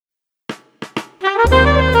Welcome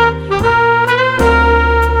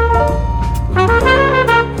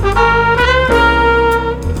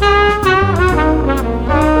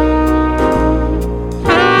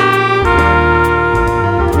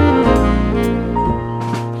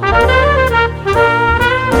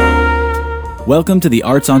to the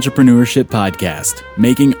Arts Entrepreneurship Podcast,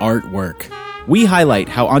 Making Art Work. We highlight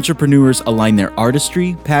how entrepreneurs align their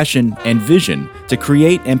artistry, passion, and vision to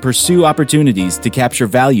create and pursue opportunities to capture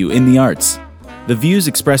value in the arts. The views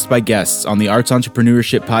expressed by guests on the Arts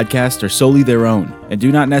Entrepreneurship Podcast are solely their own and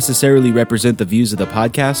do not necessarily represent the views of the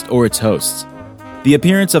podcast or its hosts. The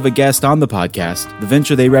appearance of a guest on the podcast, the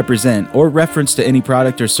venture they represent, or reference to any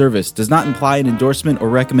product or service does not imply an endorsement or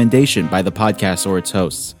recommendation by the podcast or its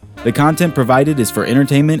hosts. The content provided is for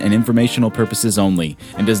entertainment and informational purposes only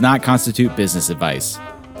and does not constitute business advice.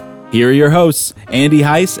 Here are your hosts, Andy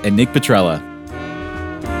Heiss and Nick Petrella.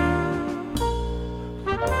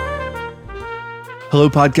 Hello,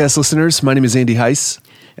 podcast listeners. My name is Andy Heiss.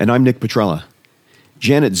 And I'm Nick Petrella.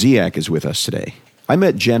 Janet Ziak is with us today. I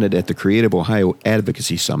met Janet at the Creative Ohio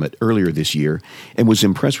Advocacy Summit earlier this year and was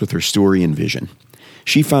impressed with her story and vision.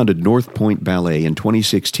 She founded North Point Ballet in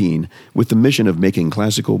 2016 with the mission of making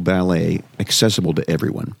classical ballet accessible to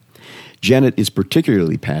everyone. Janet is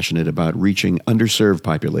particularly passionate about reaching underserved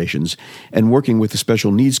populations and working with the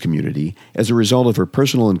special needs community as a result of her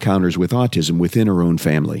personal encounters with autism within her own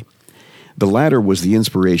family. The latter was the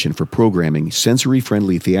inspiration for programming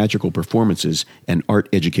sensory-friendly theatrical performances and art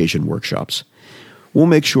education workshops. We'll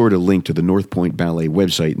make sure to link to the North Point Ballet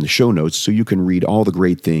website in the show notes so you can read all the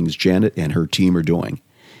great things Janet and her team are doing.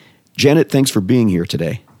 Janet, thanks for being here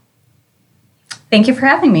today. Thank you for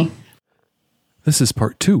having me. This is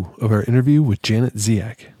part 2 of our interview with Janet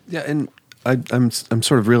Ziak. Yeah, and I'm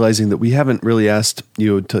sort of realizing that we haven't really asked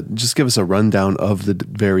you to just give us a rundown of the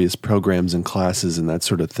various programs and classes and that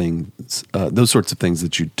sort of thing, those sorts of things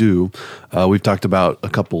that you do. We've talked about a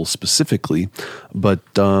couple specifically, but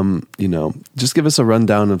just give us a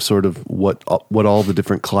rundown of sort of what all the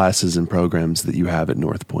different classes and programs that you have at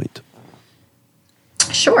North Point.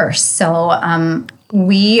 Sure. So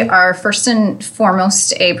we are first and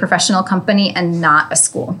foremost a professional company and not a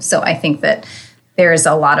school. So I think that there's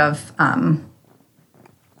a lot of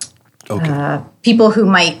people who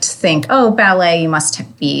might think, oh, ballet, you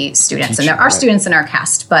must be students. And there are students in our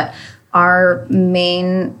cast, but our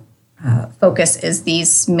main focus is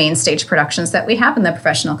these main stage productions that we have in the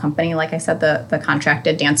professional company. Like I said, the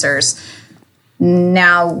contracted dancers.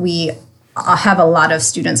 Now we have a lot of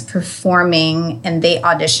students performing, and they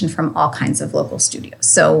audition from all kinds of local studios.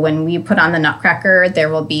 So when we put on the Nutcracker, there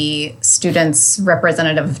will be students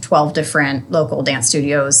representative of 12 different local dance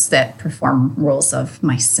studios that perform roles of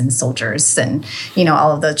mice and soldiers and,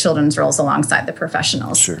 all of the children's roles alongside the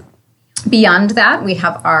professionals. Sure. Beyond that, we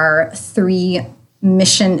have our 3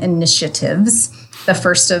 mission initiatives, the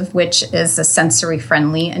first of which is a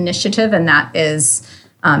sensory-friendly initiative, and that is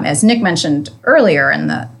as Nick mentioned earlier in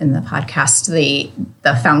the podcast, the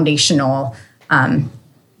foundational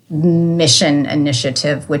mission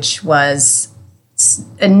initiative, which was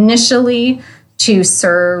initially to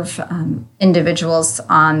serve individuals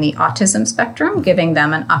on the autism spectrum, giving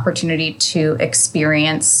them an opportunity to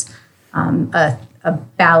experience a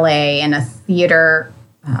ballet and a theater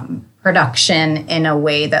production in a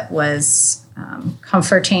way that was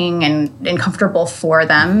comforting and comfortable for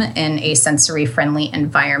them in a sensory-friendly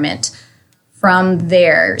environment. From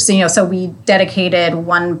there, so we dedicated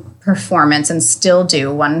one performance and still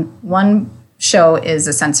do. One show is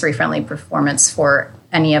a sensory-friendly performance for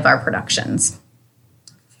any of our productions.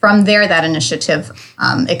 From there, that initiative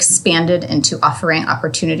expanded into offering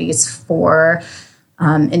opportunities for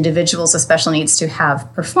individuals with special needs to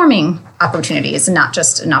have performing opportunities, and not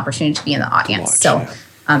just an opportunity to be in the audience.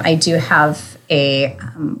 I do have a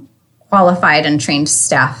qualified and trained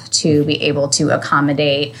staff to be able to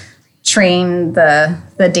accommodate, train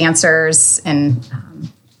the dancers, and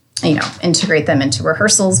integrate them into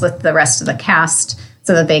rehearsals with the rest of the cast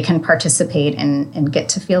so that they can participate and get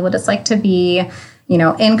to feel what it's like to be,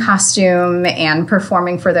 in costume and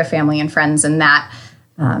performing for their family and friends. And that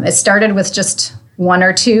it started with just 1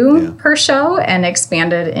 or 2 per show and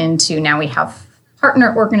expanded into now we have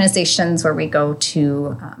partner organizations where we go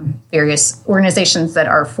to various organizations that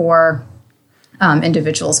are for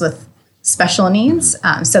individuals with special needs.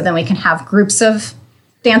 So then we can have groups of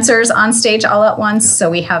dancers on stage all at once.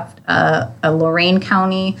 So we have a Lorain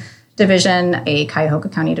County division, a Cuyahoga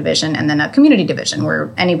County division, and then a community division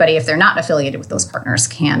where anybody, if they're not affiliated with those partners,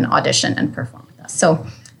 can audition and perform with us. So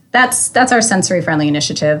that's our sensory-friendly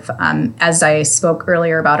initiative. As I spoke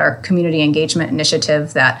earlier about our community engagement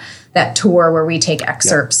initiative, that tour where we take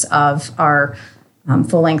excerpts of our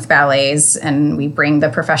full-length ballets, and we bring the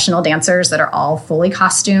professional dancers that are all fully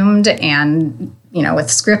costumed and,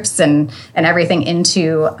 with scripts and everything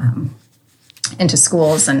into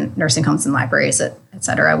schools and nursing homes and libraries, et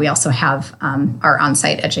cetera. We also have our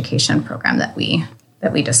on-site education program that we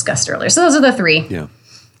discussed earlier. So those are the three. Yeah.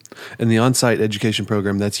 And the on-site education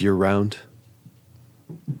program, that's year-round?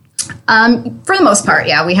 For the most part,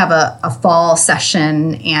 yeah. We have a fall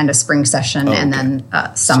session and a spring session, and then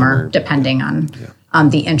summer, depending on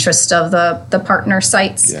the interest of the partner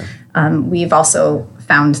sites. Yeah. We've also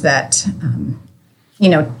found that,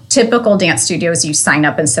 typical dance studios, you sign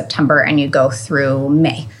up in September and you go through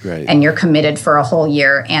May. Right. And you're committed for a whole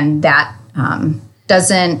year. And that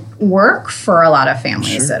doesn't work for a lot of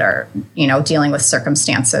families that are, dealing with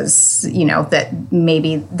circumstances, that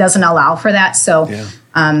maybe doesn't allow for that. So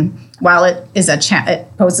while it is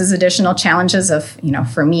it poses additional challenges of,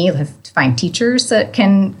 for me to find teachers that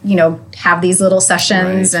can, have these little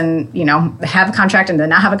sessions and, have a contract and then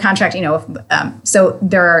not have a contract, so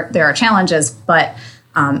there are challenges, but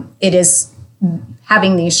it is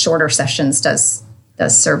having these shorter sessions does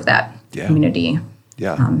serve that community.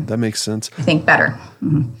 Yeah, that makes sense. I think better.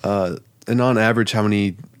 Mm-hmm. And on average, how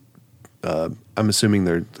many, I'm assuming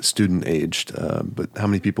they're student aged, but how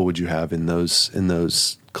many people would you have in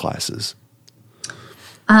those classes?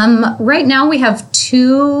 Right now we have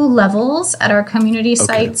 2 levels at our community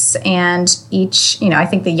sites, and each, I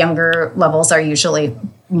think the younger levels are usually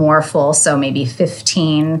more full, so maybe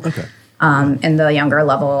 15 in the younger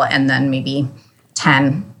level, and then maybe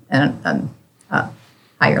 10 in a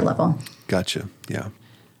higher level. Gotcha. Yeah.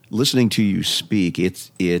 Listening to you speak,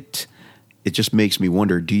 it just makes me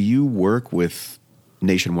wonder, do you work with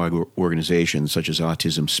nationwide organizations such as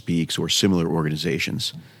Autism Speaks or similar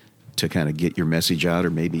organizations to kind of get your message out or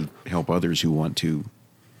maybe help others who want to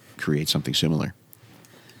create something similar?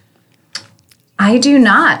 I do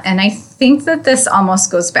not. And I think that this almost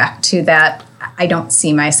goes back to that I don't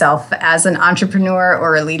see myself as an entrepreneur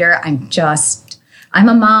or a leader. I'm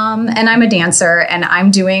a mom and I'm a dancer and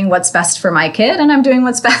I'm doing what's best for my kid and I'm doing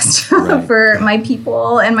what's best for my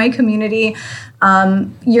people and my community.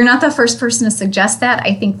 You're not the first person to suggest that.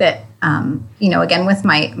 I think that, again, with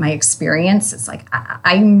my experience, it's like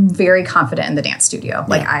I'm very confident in the dance studio.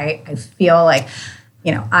 Like I feel like,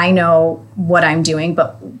 I know what I'm doing,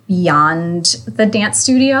 but beyond the dance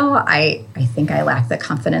studio, I think I lack the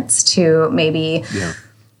confidence to maybe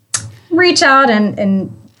reach out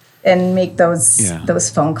and make those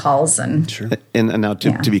phone calls and and now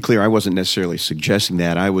to be clear, I wasn't necessarily suggesting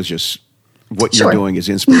that. I was just what you're doing is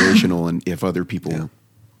inspirational, and if other people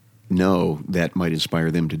know, that might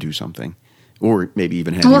inspire them to do something, or maybe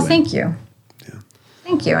even have. Well, thank you. Yeah.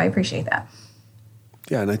 Thank you. I appreciate that.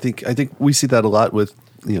 Yeah, and I think we see that a lot with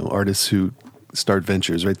artists who start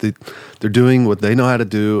ventures, right? They're doing what they know how to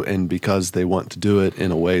do, and because they want to do it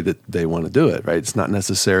in a way that they want to do it, right? It's not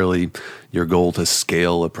necessarily your goal to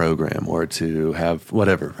scale a program or to have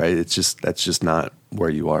whatever, right? That's just not where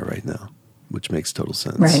you are right now, which makes total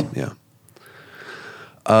sense. Right. Yeah.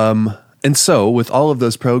 And so with all of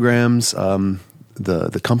those programs,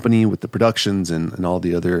 the company with the productions and all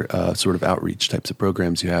the other sort of outreach types of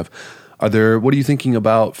programs you have, what are you thinking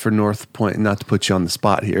about for North Point? Not to put you on the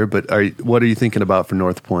spot here, but what are you thinking about for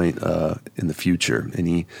North Point in the future?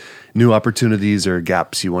 Any new opportunities or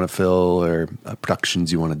gaps you want to fill or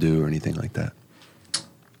productions you want to do or anything like that?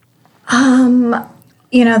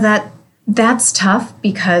 That's tough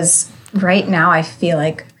because right now I feel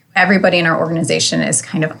like everybody in our organization is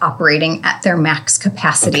kind of operating at their max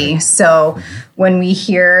capacity. Okay. So when we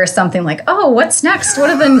hear something like, oh, what's next? What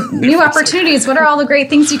are the new opportunities? What are all the great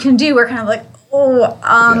things you can do? We're kind of like,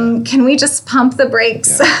 can we just pump the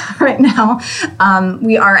brakes right now?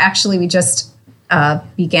 We just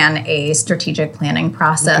began a strategic planning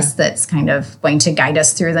process that's kind of going to guide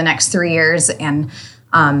us through the next 3 years. And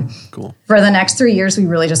cool. For the next 3 years, we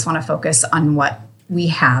really just want to focus on what we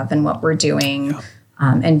have and what we're doing. Yeah.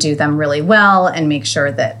 And do them really well and make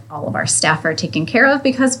sure that all of our staff are taken care of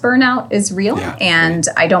because burnout is real and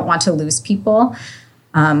I don't want to lose people.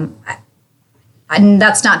 And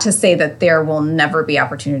that's not to say that there will never be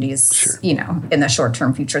opportunities, in the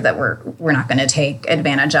short-term future that we're not going to take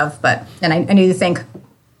advantage of. And I do think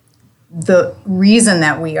the reason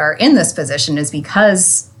that we are in this position is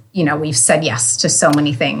because, we've said yes to so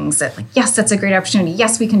many things that yes, that's a great opportunity.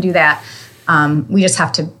 Yes, we can do that. We just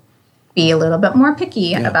have to be a little bit more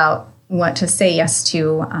picky about what to say yes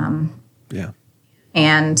to.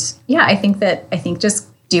 And I think just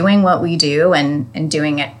doing what we do and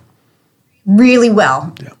doing it really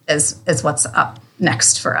well is what's up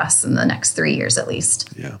next for us in the next 3 years at least.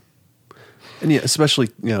 Yeah. And yeah, especially,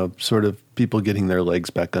 sort of people getting their legs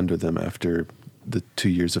back under them after the 2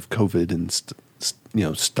 years of COVID and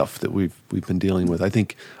stuff that we've been dealing with. I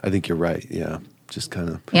think you're right. Yeah. Just kind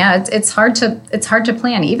of. Yeah. It's hard to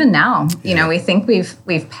plan even now. We think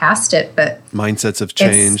we've passed it, but mindsets have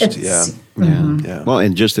changed. Yeah. Well,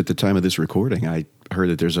 and just at the time of this recording, I heard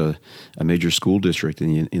that there's a major school district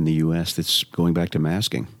in the U.S. that's going back to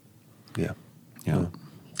masking. Yeah. Yeah.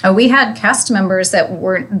 Oh, we had cast members that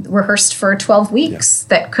were rehearsed for 12 weeks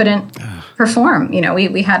that couldn't perform.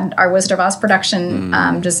 We had our Wizard of Oz production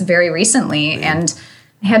just very recently, and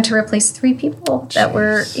I had to replace 3 people that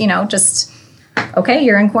were, just, okay,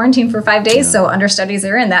 you're in quarantine for 5 days, so understudies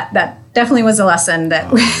are in. That definitely was a lesson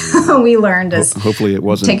that we learned. Is hopefully it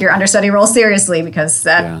wasn't. Take your understudy role seriously, because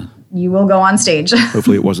you will go on stage.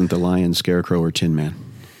 Hopefully it wasn't the Lion, Scarecrow, or Tin Man.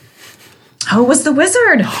 Oh, it was the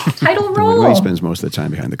Wizard title role. He spends most of the time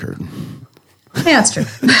behind the curtain. Yeah, that's true.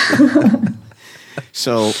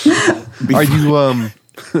 So, are you?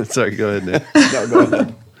 Sorry, go ahead, Nick. No, go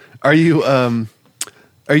ahead. Are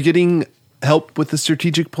you getting help with the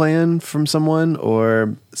strategic plan from someone,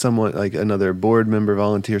 or someone like another board member,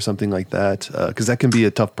 volunteer, something like that? Because that can be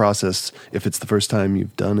a tough process if it's the first time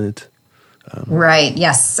you've done it. Right.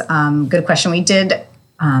 Yes. Good question. We did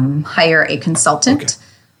hire a consultant. Okay.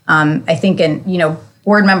 I think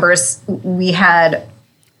board members, we had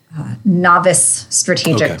novice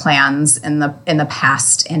strategic plans in the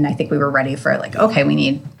past, and I think we were ready for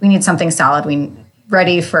we need something solid. We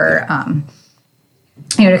ready for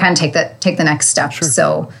to kind of take the next step. Sure.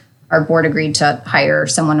 So our board agreed to hire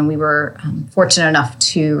someone, and we were fortunate enough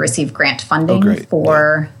to receive grant funding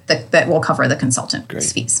that will cover the consultant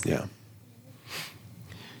fees. Yeah.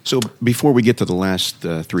 So before we get to the last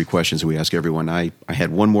 3 questions that we ask everyone, I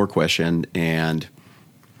had one more question, and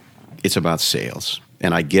it's about sales.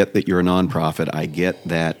 And I get that you're a nonprofit. I get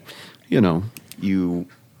that, you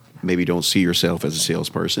maybe don't see yourself as a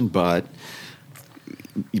salesperson, but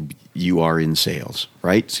you are in sales,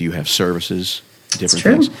 right? So you have services,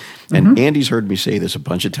 different things. And Andy's heard me say this a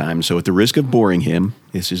bunch of times. So at the risk of boring him,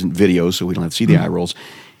 this isn't video, so we don't have to see the eye rolls.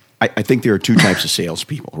 I think there are 2 types of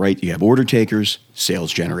salespeople, right? You have order takers,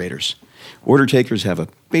 sales generators. Order takers have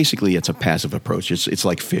it's a passive approach. It's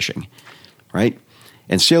like fishing, right?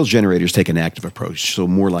 And sales generators take an active approach, so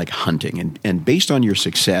more like hunting. And based on your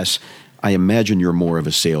success, I imagine you're more of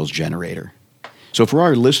a sales generator. So for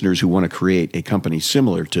our listeners who want to create a company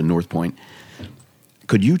similar to North Point,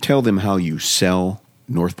 could you tell them how you sell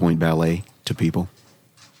North Point Ballet to people?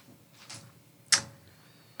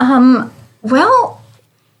 Well,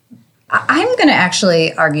 I'm going to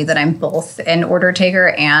actually argue that I'm both an order taker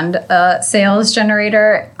and a sales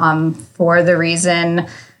generator, for the reason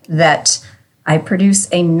that I produce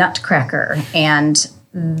a nutcracker, and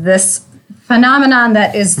this phenomenon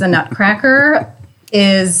that is the nutcracker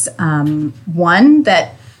is one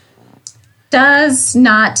that does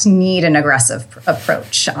not need an aggressive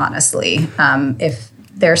approach, honestly. If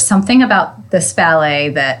there's something about this ballet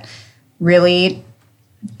that really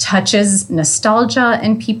touches nostalgia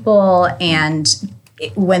in people, and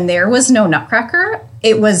when there was no nutcracker,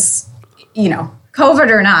 it was,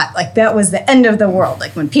 COVID or not, that was the end of the world,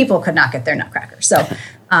 when people could not get their nutcracker. So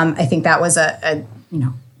I think that was a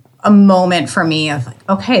moment for me of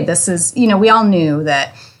okay, this is, we all knew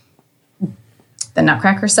that the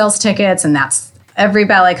nutcracker sells tickets, and that's every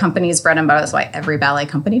ballet company's bread and butter. That's why every ballet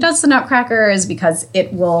company does the nutcracker, is because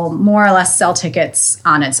it will more or less sell tickets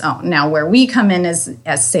on its own. Now, where we come in as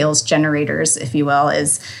sales generators, if you will,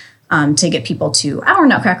 is to get people to our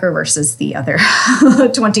nutcracker versus the other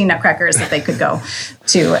 20 nutcrackers that they could go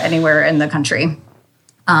to anywhere in the country.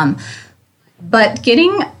 But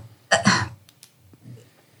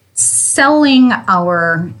selling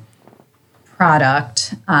our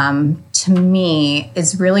product, to me,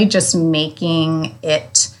 is really just making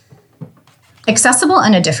it accessible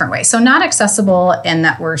in a different way. So not accessible in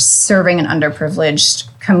that we're serving an underprivileged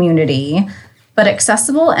community, but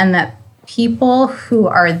accessible in that people who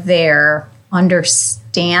are there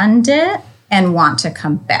understand it and want to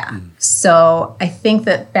come back. So I think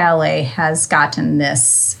that ballet has gotten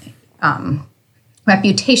this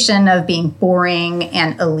reputation of being boring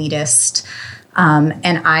and elitist.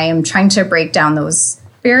 And I am trying to break down those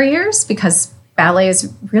barriers, because ballet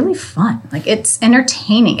is really fun. It's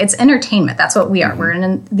entertaining. It's entertainment. That's what we are. We're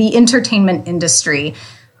in the entertainment industry.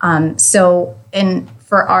 For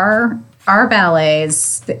our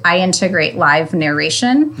ballets, I integrate live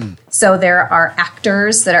narration. So there are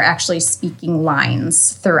actors that are actually speaking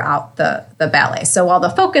lines throughout the ballet. So while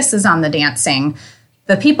the focus is on the dancing,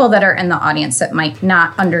 the people that are in the audience that might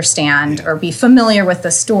not understand or be familiar with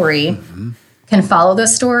the story can follow the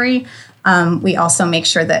story. We also make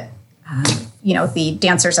sure that, the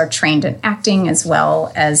dancers are trained in acting as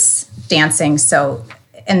well as dancing. So,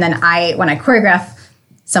 and then when I choreograph,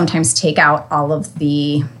 sometimes take out all of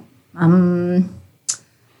the,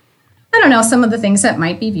 some of the things that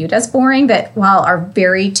might be viewed as boring that while are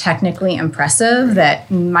very technically impressive,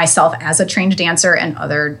 that myself as a trained dancer and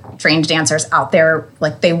other trained dancers out there,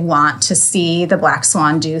 like they want to see the Black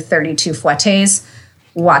Swan do 32 fouettes.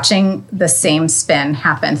 Watching the same spin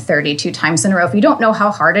happen 32 times in a row, if you don't know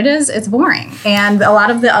how hard it is, it's boring. And a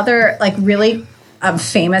lot of the other really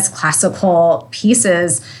famous classical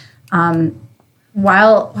pieces,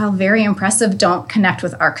 while very impressive, don't connect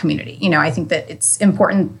with our community. I think that it's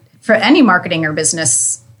important for any marketing or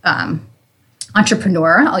business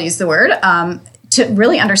entrepreneur, I'll use the word, to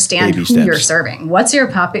really understand Baby who steps. you're serving. What's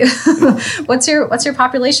your what's your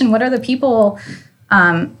population? What are the people?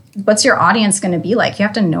 What's your audience going to be like? You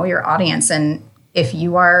have to know your audience. And if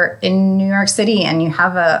you are in New York City and you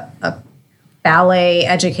have a ballet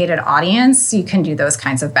educated audience, you can do those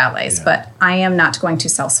kinds of ballets. Yeah. But I am not going to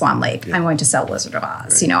sell Swan Lake. Yeah. I'm going to sell Wizard of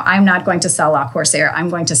Oz. Right. I'm not going to sell La Corsair. I'm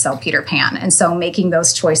going to sell Peter Pan. And so making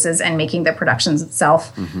those choices and making the productions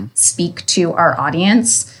itself speak to our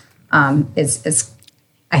audience is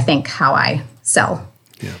I think, how I sell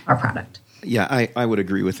our product. Yeah, I would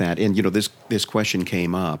agree with that. And, this question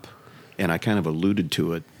came up, and I kind of alluded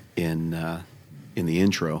to it in the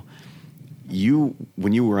intro.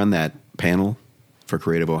 When you were on that panel for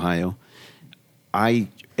Creative Ohio,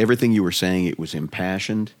 everything you were saying, it was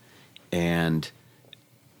impassioned, and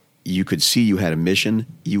you could see you had a mission.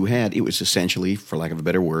 It was essentially, for lack of a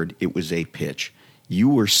better word, it was a pitch. You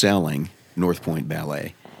were selling North Point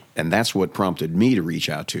Ballet. And that's what prompted me to reach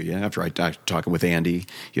out to you after I talking with Andy,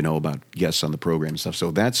 about guests on the program and stuff. So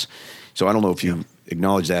I don't know if you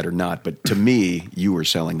acknowledge that or not, but to me, you were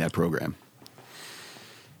selling that program.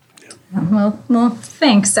 Well,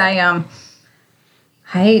 thanks.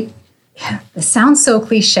 It sounds so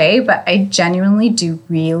cliche, but I genuinely do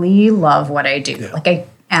really love what I do. Yeah. I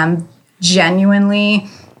am genuinely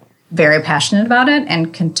very passionate about it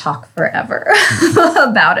and can talk forever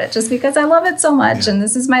about it just because I love it so much. Yeah. And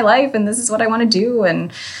this is my life and this is what I want to do. And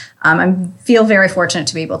I feel very fortunate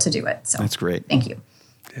to be able to do it. So that's great. Thank you.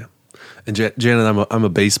 Yeah. And Janet, I'm a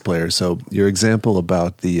bass player. So your example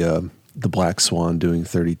about the Black Swan doing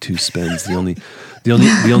 32 spins, the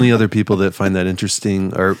only other people that find that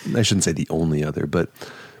interesting, or I shouldn't say the only other, but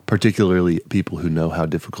particularly people who know how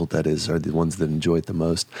difficult that is are the ones that enjoy it the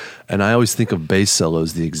most. And I always think of bass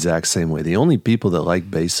solos the exact same way. The only people that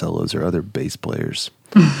like bass solos are other bass players,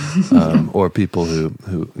 or people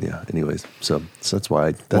who anyways. So that's why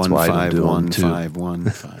I don't do them too.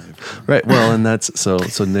 1-5-1-5. Right. Well, and that's so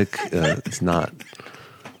Nick is not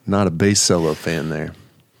a bass solo fan there.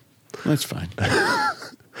 That's fine.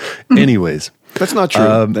 Anyways, that's not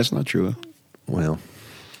true. That's not true. Well.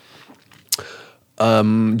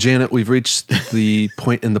 Janet, we've reached the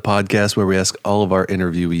point in the podcast where we ask all of our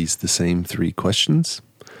interviewees the same 3 questions.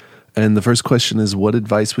 And the first question is, what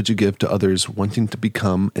advice would you give to others wanting to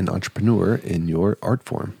become an entrepreneur in your art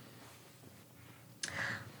form?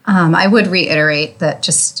 I would reiterate that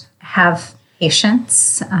just have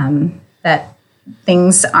patience, that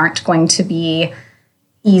things aren't going to be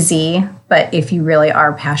easy, but if you really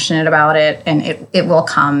are passionate about it, and it will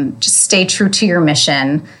come, just stay true to your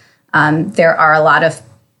mission. There are a lot of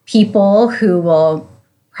people who will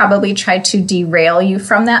probably try to derail you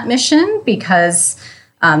from that mission because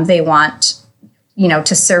they want,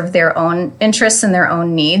 to serve their own interests and their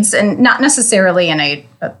own needs, and not necessarily in a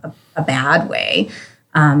bad way.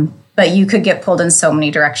 But you could get pulled in so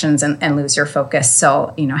many directions and lose your focus.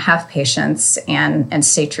 So, have patience and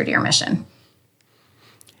stay true to your mission.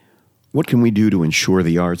 What can we do to ensure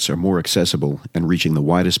the arts are more accessible and reaching the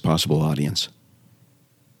widest possible audience?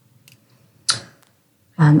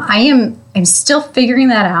 I'm still figuring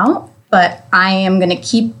that out, but I am going to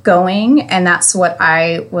keep going, and that's what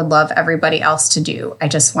I would love everybody else to do. I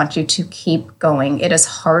just want you to keep going. It is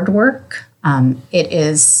hard work. It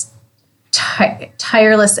is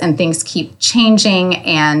tireless, and things keep changing,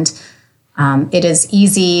 and it is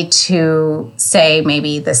easy to say,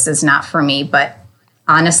 maybe this is not for me, but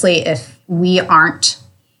honestly, if we aren't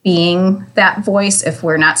being that voice, if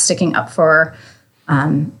we're not sticking up for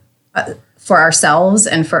ourselves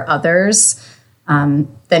and for others,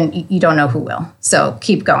 then you don't know who will. So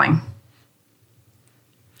keep going.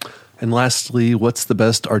 And lastly, what's the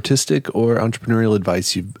best artistic or entrepreneurial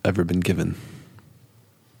advice you've ever been given?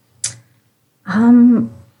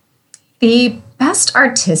 The best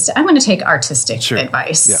artistic, I'm going to take artistic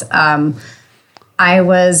advice. Yeah.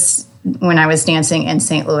 When I was dancing in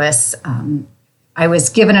St. Louis, I was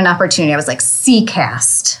given an opportunity. I was like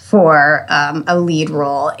C-cast for a lead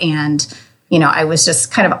role. And, I was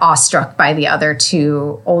just kind of awestruck by the other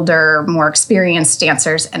two older, more experienced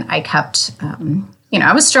dancers. And I kept,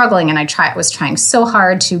 I was struggling, and I was trying so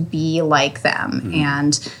hard to be like them.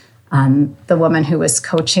 And the woman who was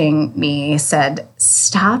coaching me said,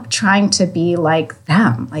 stop trying to be like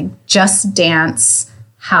them. Like, just dance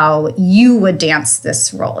how you would dance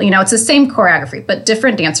this role. It's the same choreography, but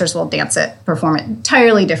different dancers will perform it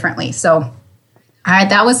entirely differently. So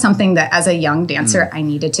that was something that as a young dancer, I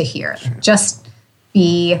needed to hear. Sure. Just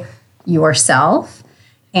be yourself.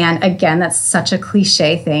 And again, that's such a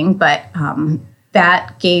cliche thing, but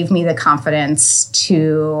that gave me the confidence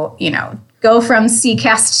to, go from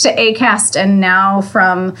C-cast to A-cast, and now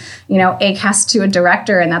from, A-cast to a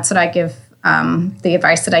director. And that's what I give, the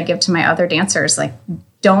advice that I give to my other dancers. Like,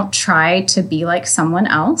 don't try to be like someone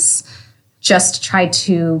else. Just try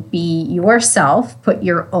to be yourself, put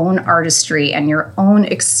your own artistry and your own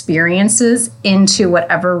experiences into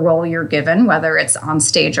whatever role you're given, whether it's on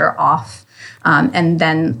stage or off. And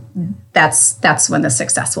then that's when the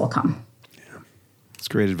success will come. Yeah. That's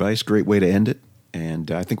great advice. Great way to end it.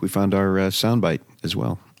 And I think we found our soundbite as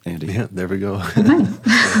well, Andy. Yeah, there we go.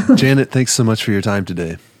 Janet, thanks so much for your time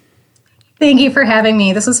today. Thank you for having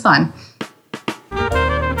me. This was fun.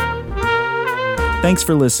 Thanks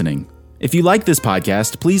for listening. If you like this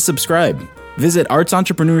podcast, please subscribe. Visit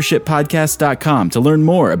artsentrepreneurshippodcast.com to learn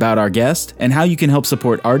more about our guest and how you can help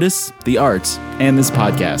support artists, the arts, and this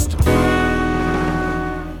podcast.